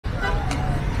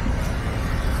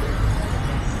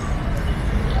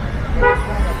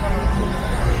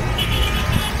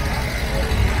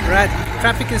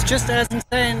traffic is just as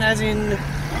insane as in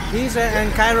Giza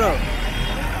and Cairo.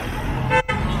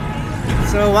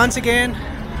 So once again,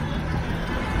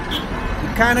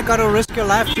 you kind of got to risk your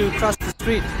life to cross the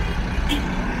street.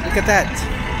 Look at that.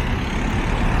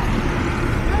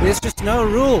 There's just no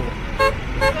rule.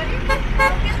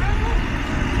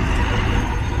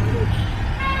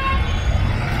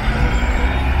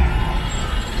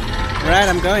 Right,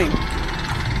 I'm going.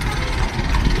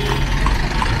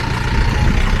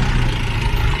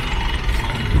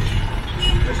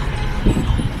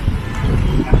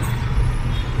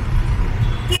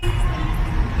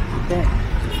 Okay.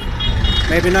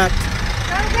 Maybe not.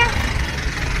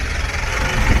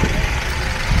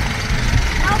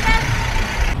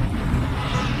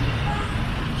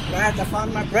 Right, I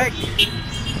found my brake.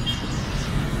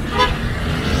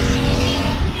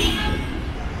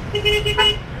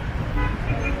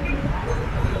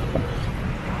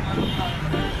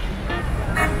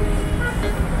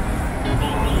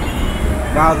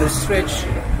 Wow, this stretch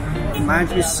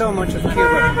reminds me so much of Cuba,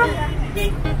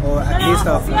 or at least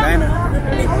of Havana,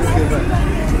 Cuba.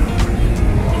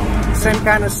 Same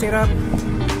kind of setup,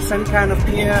 same kind of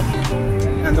pier,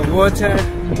 and the water.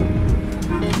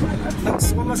 It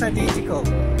looks almost identical.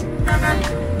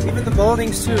 Even the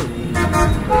buildings too.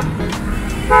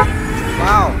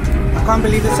 Wow, I can't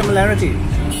believe the similarity.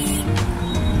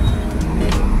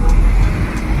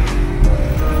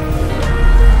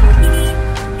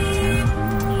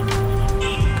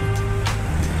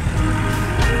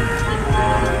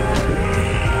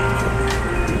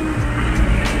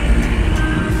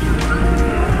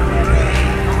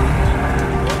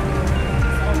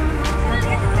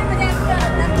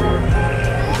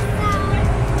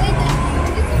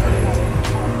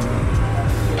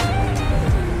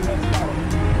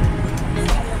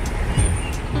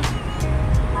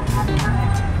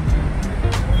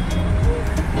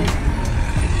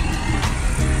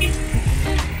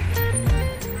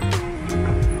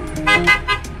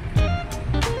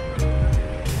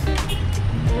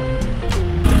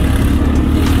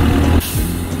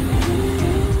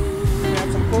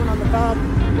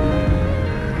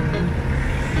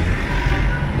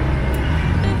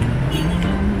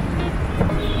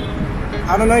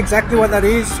 I don't know exactly what that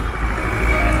is. I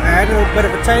had a bit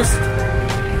of a taste,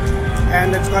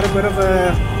 and it's got a bit of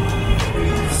a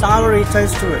soury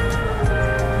taste to it.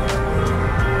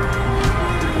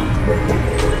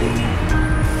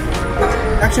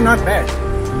 Actually not bad.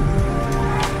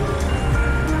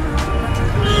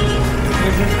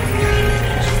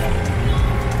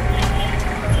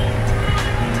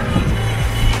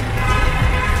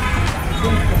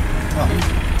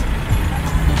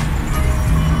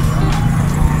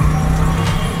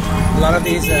 A lot of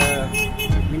these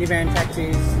minivan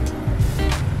taxis,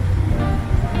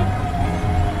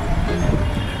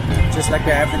 just like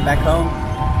they have them back home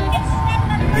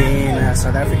in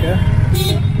South Africa,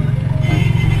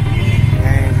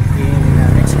 and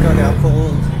in Mexico they are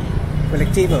called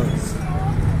colectivos.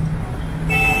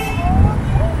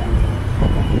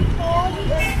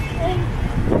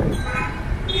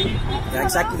 They're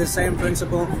exactly the same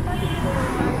principle.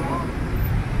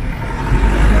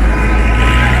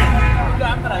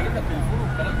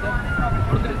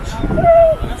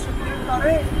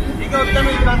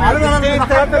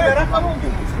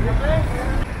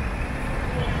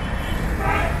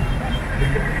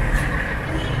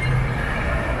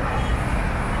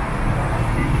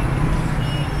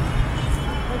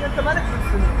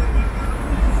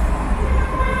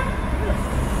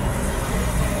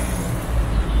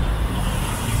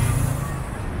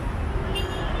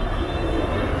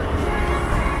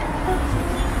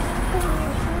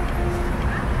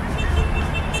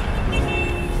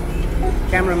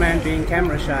 Cameraman being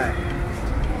camera shy.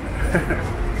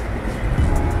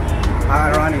 How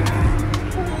ironic.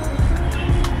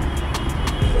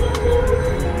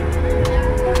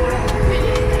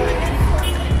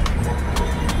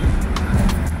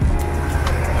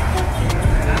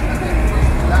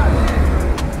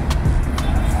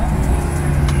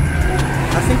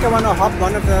 I think I want to hop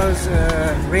one of those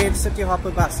red city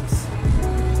hopper buses.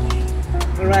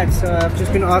 Alright, so I've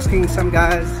just been asking some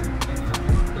guys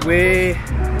where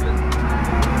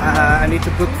I need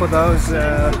to book for those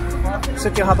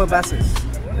city hopper buses,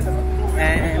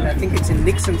 and I think it's in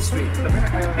Nixon Street,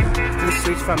 2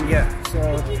 streets from here, so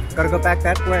gotta go back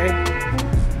that way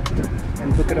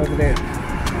and book it over there.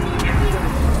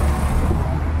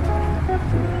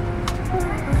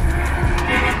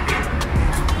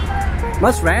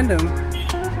 Most random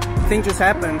thing just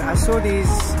happened. I saw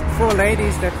these 4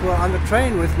 ladies that were on the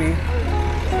train with me,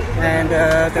 and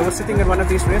they were sitting at one of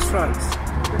these restaurants.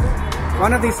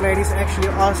 one of these ladies actually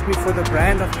asked me for the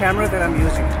brand of camera that I'm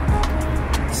using.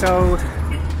 So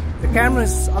the camera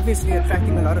is obviously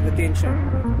attracting a lot of attention.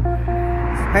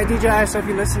 Hey DJ, so if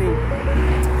you're listening,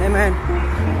 hey man,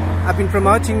 I've been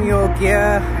promoting your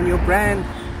gear and your brand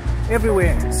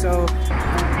everywhere, so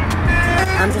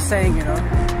I'm just saying, you know,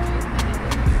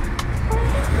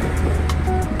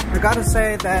 I gotta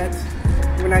say that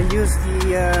when I use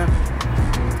the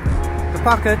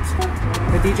Pocket,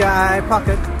 the DJI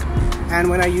Pocket, and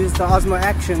when I use the Osmo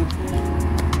Action,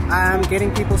 I'm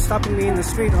getting people stopping me in the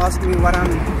street asking me what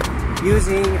I'm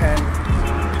using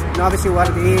and obviously what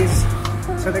it is,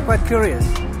 so they're quite curious.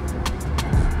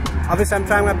 Obviously I'm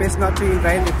trying my best not to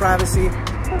invade their privacy,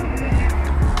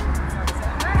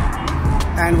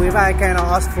 and wherever I can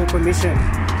I ask for permission.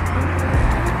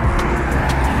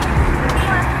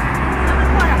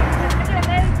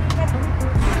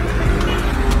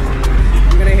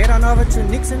 I'm gonna head on over to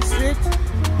Nixon Street,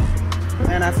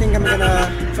 and I think I'm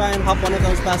gonna try and hop one of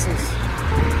those buses.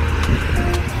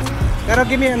 That'll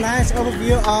give me a nice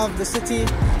overview of the city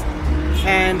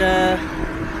and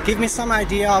give me some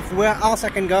idea of where else I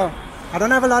can go. I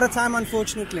don't have a lot of time,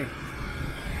 unfortunately.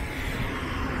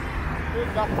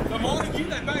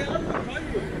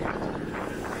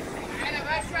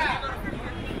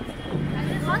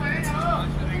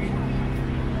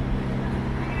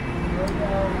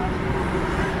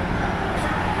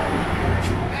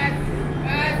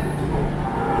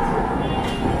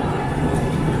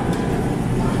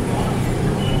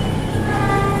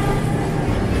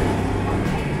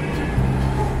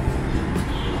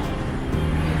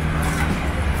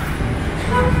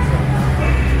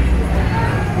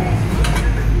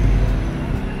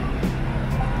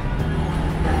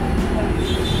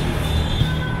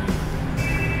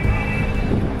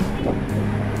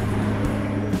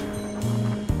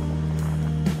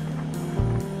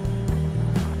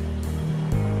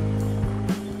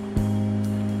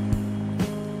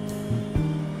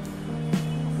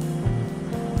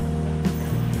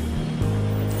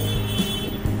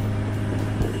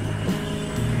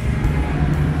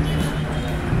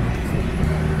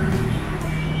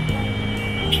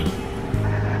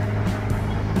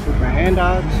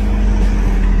 Out,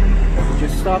 does it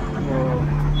just stop, or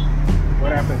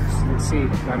what happens? Let's see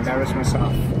if I embarrass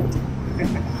myself.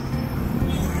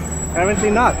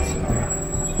 Apparently not.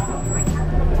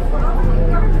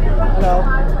 Hello,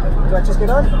 do I just get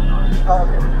on? Oh,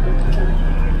 okay.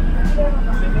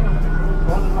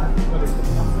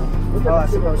 Oh, I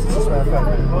suppose this is where I found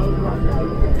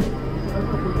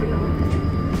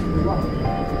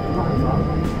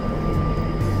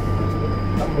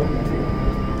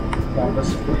بس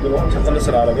تخلص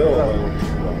العربية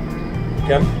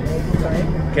كم؟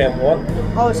 كم one?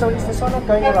 Oh, so is this one not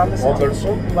going around the city? One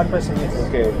person? One person, yes.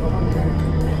 Okay.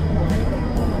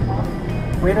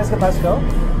 Where does the bus go?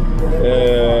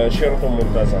 Sheraton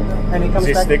Mumtaz. And he comes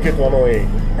this back. ticket one way.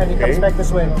 And he comes back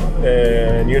this way.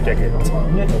 New ticket.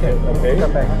 New ticket. Okay.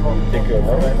 Come back. Thank you.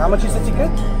 How much is the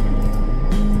ticket?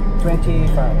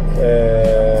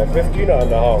 25. 15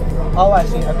 and a half. Oh, I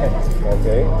see. Okay.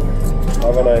 Okay.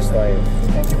 Have a nice time.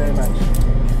 Thank you very much.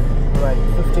 Right,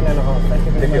 15 and a half. Thank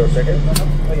you very much. Take your ticket.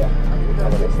 Oh yeah.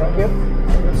 Have a nice time. Thank you.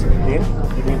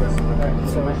 15? Give me this. Alright,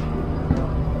 so much.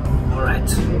 Alright.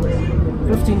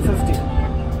 15.50.